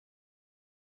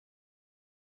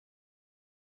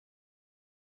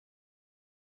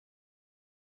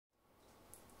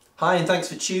Hi, and thanks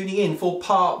for tuning in for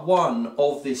part one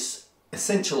of this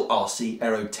Essential RC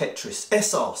AeroTetris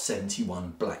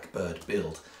SR-71 Blackbird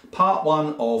build. Part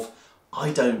one of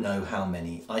I don't know how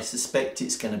many. I suspect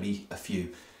it's going to be a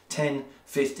few. 10,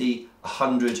 50,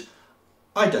 100,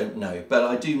 I don't know. But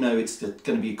I do know it's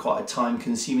going to be quite a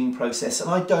time-consuming process,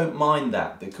 and I don't mind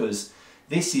that because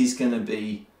this is going to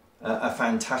be a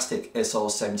fantastic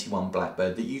SR-71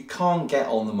 Blackbird that you can't get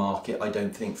on the market, I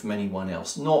don't think, from anyone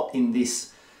else. Not in this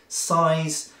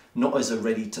size, not as a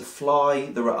ready to fly.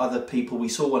 There are other people. We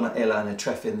saw one at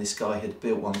AeroTetris, this guy had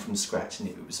built one from scratch and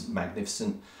it was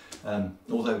magnificent.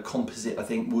 Although composite, I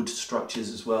think, wood structures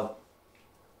as well.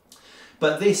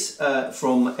 But this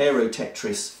from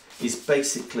AeroTetris is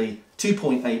basically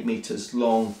 2.8 meters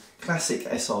long, classic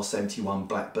SR-71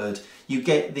 Blackbird. You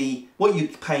get what you're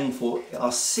paying for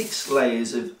are 6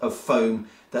 layers of foam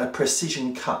that are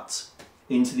precision cut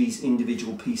into these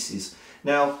individual pieces.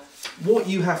 Now, what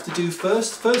you have to do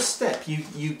first step,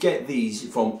 you get these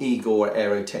from Igor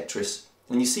AeroTetris,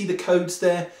 and you see the codes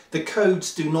there. The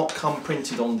codes do not come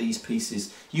printed on these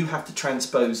pieces. You have to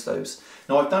transpose those.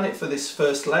 Now, I've done it for this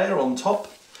first layer on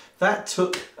top. That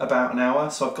took about an hour,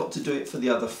 so I've got to do it for the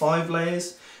other 5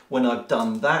 layers. When I've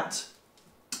done that,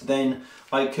 then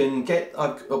I've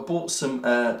bought some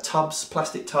tubs,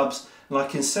 plastic tubs, and I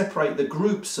can separate the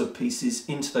groups of pieces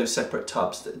into those separate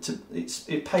tubs.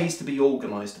 It pays to be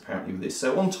organised apparently with this.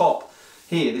 So on top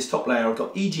here, this top layer, I've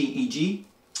got EG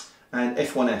and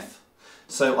F1F.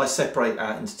 So I separate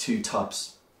that into 2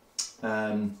 tubs,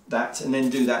 and then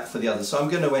do that for the others. So I'm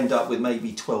going to end up with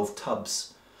maybe 12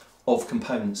 tubs of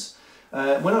components.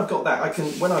 When I've got that,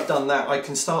 when I've done that, I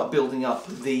can start building up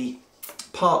the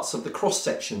parts of the cross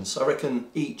sections. I reckon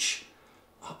each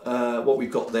what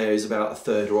we've got there is about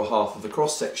 1/3 or 1/2 of the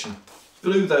cross section.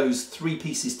 Glue those 3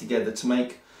 pieces together to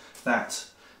make that,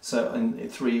 so, and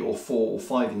 3 or 4 or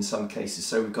 5 in some cases.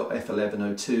 So we've got F11,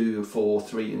 02, 4,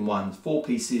 3 and 1, 4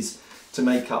 pieces to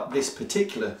make up this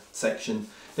particular section.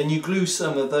 Then you glue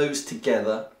some of those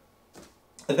together,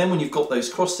 and then when you've got those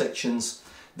cross sections,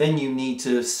 then you need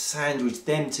to sandwich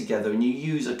them together, and you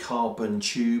use a carbon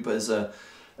tube as a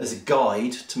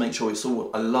guide to make sure it's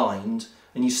all aligned.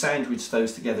 And you sandwich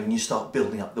those together and you start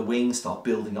building up the wings, start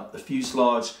building up the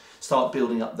fuselage, start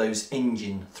building up those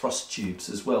engine thrust tubes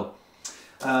as well.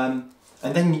 And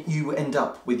then you end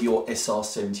up with your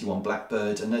SR-71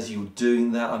 Blackbird, and as you're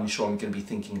doing that, I'm sure I'm going to be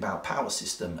thinking about power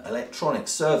system,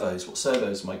 electronics, servos. What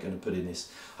servos am I going to put in this?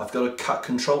 I've got to cut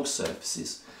control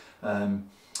surfaces.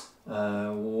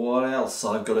 What else?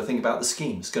 I've got to think about the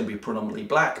scheme. It's going to be predominantly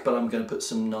black, but I'm going to put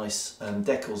some nice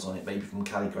decals on it, maybe from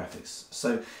Calligraphics.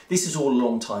 So this is all a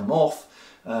long time off,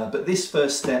 but this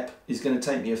first step is going to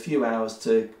take me a few hours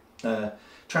to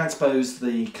transpose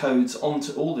the codes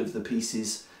onto all of the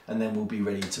pieces, and then we'll be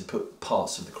ready to put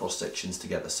parts of the cross sections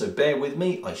together. So bear with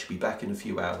me, I should be back in a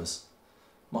few hours.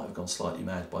 Might have gone slightly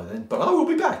mad by then, but I will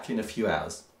be back in a few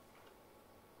hours.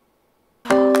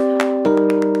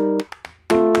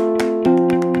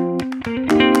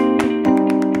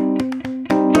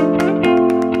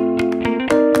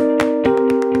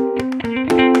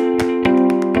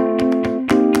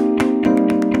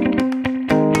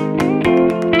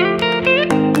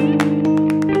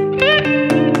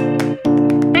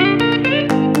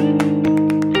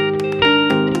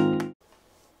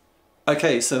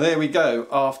 Okay, so there we go.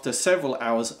 After several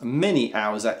hours, many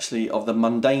hours actually, of the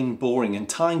mundane, boring and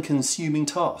time-consuming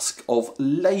task of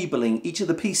labelling each of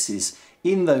the pieces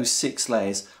in those 6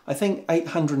 layers. I think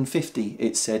 850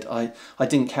 it said. I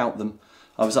didn't count them.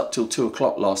 I was up till 2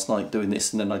 o'clock last night doing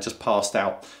this, and then I just passed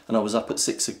out, and I was up at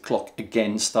 6 o'clock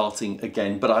again, starting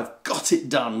again. But I've got it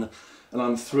done, and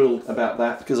I'm thrilled about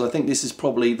that, because I think this is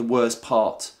probably the worst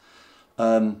part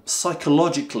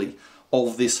psychologically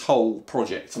of this whole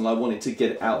project, and I wanted to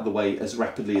get it out of the way as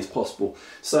rapidly as possible.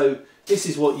 So this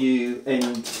is what you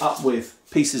end up with,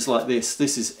 pieces like this.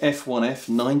 This is F1F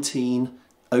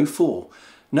 1904.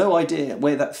 No idea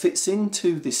where that fits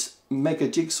into this mega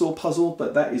jigsaw puzzle,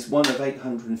 but that is one of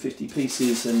 850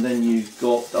 pieces. And then you've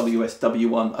got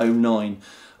WSW1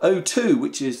 0902,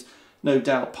 which is no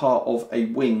doubt part of a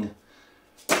wing,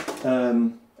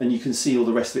 and you can see all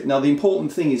the rest of it. Now the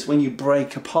important thing is when you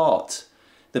break apart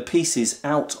the pieces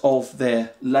out of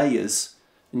their layers,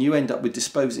 and you end up with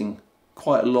disposing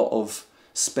quite a lot of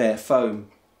spare foam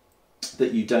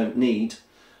that you don't need,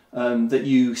 that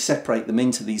you separate them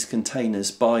into these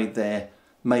containers by their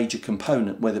major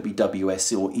component, whether it be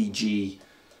WS or EG,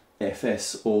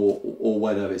 FS or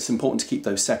whatever. It's important to keep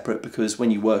those separate, because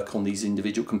when you work on these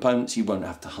individual components you won't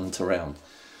have to hunt around.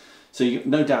 So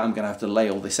no doubt I'm going to have to lay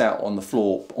all this out on the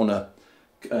floor,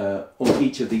 on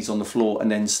each of these on the floor,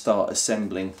 and then start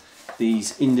assembling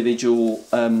these individual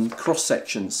cross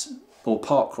sections, or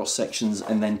part cross sections,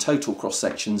 and then total cross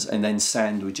sections, and then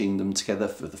sandwiching them together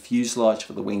for the fuselage,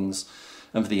 for the wings,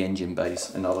 and for the engine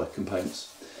bays and other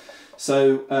components.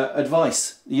 So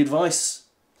advice,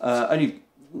 only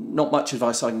not much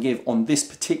advice I can give on this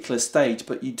particular stage,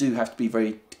 but you do have to be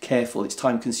very careful. It's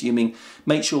time consuming.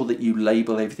 Make sure that you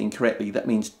label everything correctly. That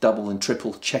means double and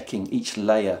triple checking each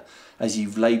layer as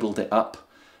you've labelled it up.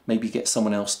 Maybe get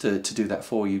someone else to do that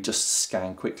for you. Just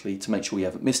scan quickly to make sure you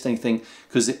haven't missed anything,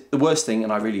 because the worst thing,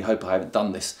 and I really hope I haven't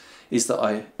done this, is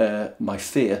that my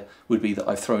fear would be that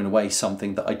I've thrown away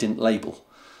something that I didn't label,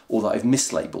 or that I've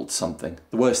mislabeled something.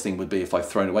 The worst thing would be if I've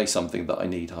thrown away something that I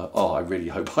need. Oh, I really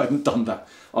hope I haven't done that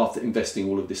after investing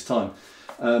all of this time.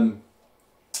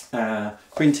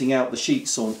 Printing out the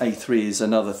sheets on A3 is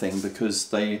another thing,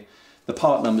 because the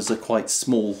part numbers are quite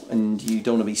small and you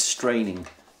don't want to be straining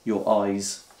your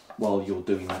eyes while you're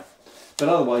doing that. But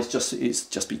otherwise,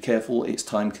 just be careful. It's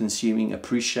time consuming.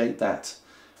 Appreciate that.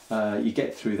 You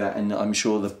get through that, and I'm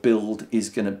sure the build is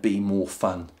going to be more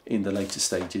fun in the later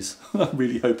stages. I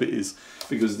really hope it is,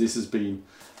 because this has been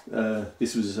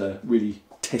this was really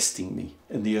testing me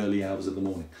in the early hours of the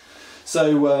morning.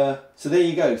 So there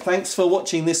you go. Thanks for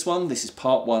watching this one. This is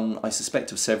part one, I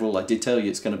suspect, of several. I did tell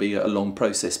you it's going to be a long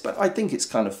process, but I think it's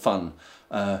kind of fun.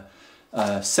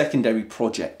 Secondary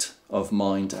project of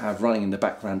mine to have running in the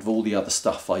background of all the other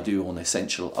stuff I do on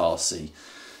Essential RC.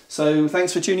 So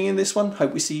thanks for tuning in this one.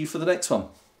 Hope we see you for the next one.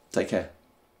 Take care.